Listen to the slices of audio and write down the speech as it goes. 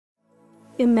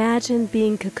Imagine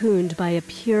being cocooned by a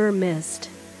pure mist,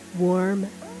 warm,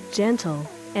 gentle,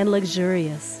 and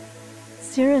luxurious.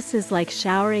 Cirrus is like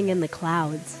showering in the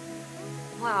clouds.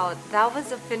 Wow, that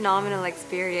was a phenomenal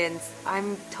experience.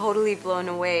 I'm totally blown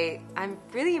away. I'm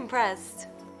really impressed.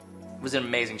 It was an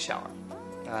amazing shower.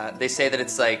 They say that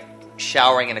it's like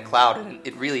showering in a cloud, and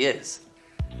it really is.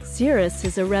 Cirrus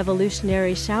is a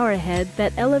revolutionary showerhead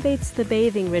that elevates the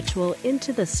bathing ritual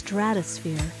into the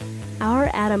stratosphere. Our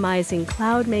atomizing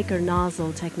Cloudmaker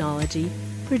nozzle technology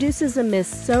produces a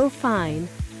mist so fine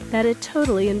that it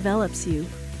totally envelops you.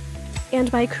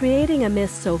 And by creating a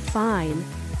mist so fine,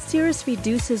 Cirrus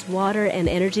reduces water and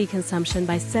energy consumption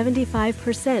by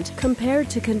 75% compared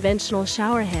to conventional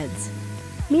showerheads,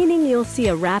 meaning you'll see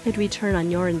a rapid return on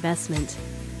your investment.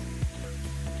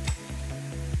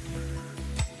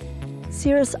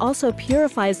 Cirrus also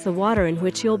purifies the water in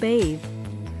which you'll bathe.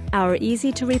 Our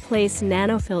easy-to-replace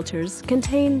nanofilters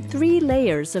contain 3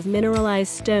 layers of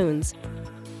mineralized stones,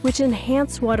 which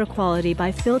enhance water quality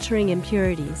by filtering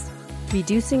impurities,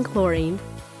 reducing chlorine,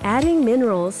 adding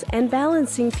minerals, and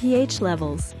balancing pH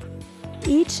levels.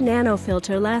 Each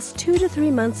nanofilter lasts 2 to 3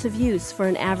 months of use for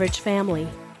an average family.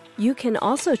 You can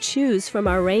also choose from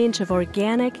our range of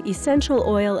organic, essential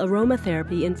oil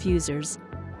aromatherapy infusers.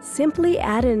 Simply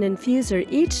add an infuser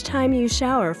each time you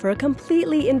shower for a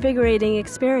completely invigorating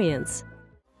experience.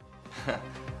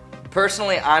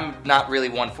 Personally, I'm not really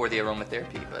one for the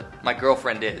aromatherapy, but my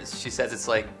girlfriend is. She says it's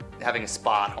like having a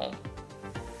spa at home.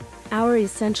 Our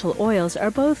essential oils are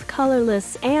both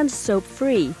colorless and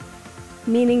soap-free,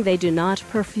 meaning they do not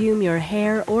perfume your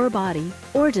hair or body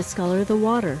or discolor the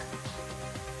water.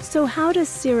 So how does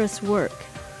Cirrus work?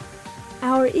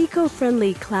 Our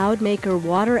eco-friendly Cloudmaker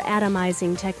water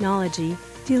atomizing technology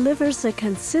delivers a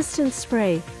consistent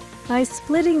spray by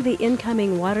splitting the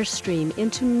incoming water stream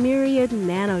into myriad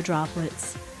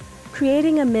nanodroplets,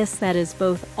 creating a mist that is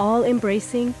both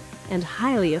all-embracing and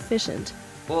highly efficient.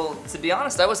 Well, to be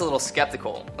honest, I was a little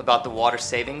skeptical about the water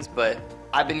savings, but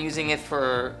I've been using it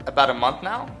for about a month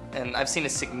now, and I've seen a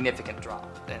significant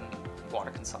drop in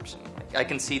water consumption. I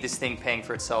can see this thing paying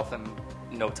for itself in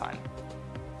no time.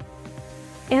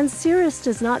 And Cirrus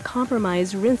does not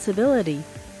compromise rinseability.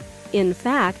 In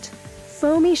fact,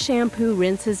 foamy shampoo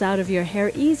rinses out of your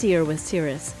hair easier with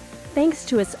Cirrus, thanks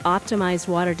to its optimized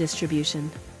water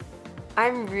distribution.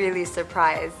 I'm really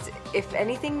surprised. If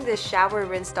anything, the shower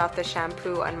rinsed off the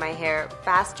shampoo on my hair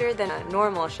faster than a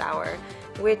normal shower,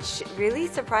 which really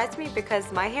surprised me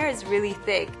because my hair is really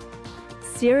thick.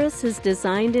 Cirrus is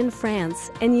designed in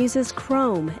France and uses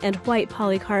chrome and white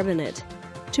polycarbonate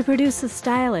to produce a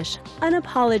stylish,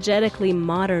 unapologetically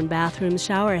modern bathroom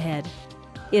showerhead.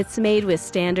 It's made with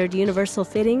standard universal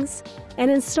fittings and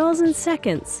installs in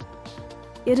seconds.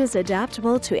 It is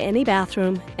adaptable to any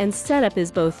bathroom, and setup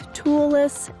is both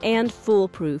toolless and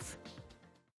foolproof.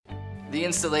 The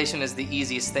installation is the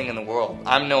easiest thing in the world.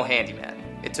 I'm no handyman.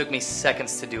 It took me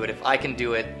seconds to do it. If I can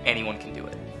do it, anyone can do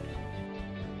it.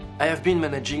 I have been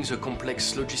managing the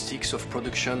complex logistics of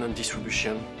production and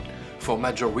distribution for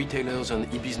major retailers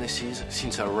and e-businesses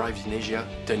since I arrived in Asia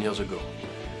 10 years ago.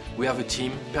 We have a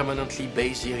team permanently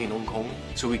based here in Hong Kong,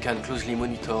 so we can closely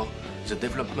monitor the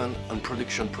development and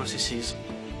production processes,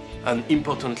 and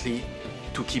importantly,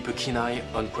 to keep a keen eye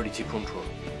on quality control.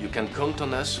 You can count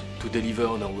on us to deliver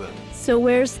on our word. So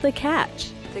where's the catch?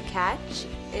 The catch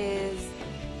is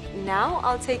now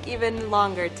I'll take even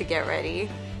longer to get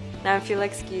ready. Now if you'll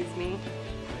excuse me.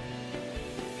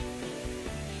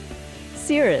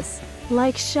 Cirrus,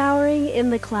 like showering in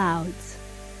the clouds.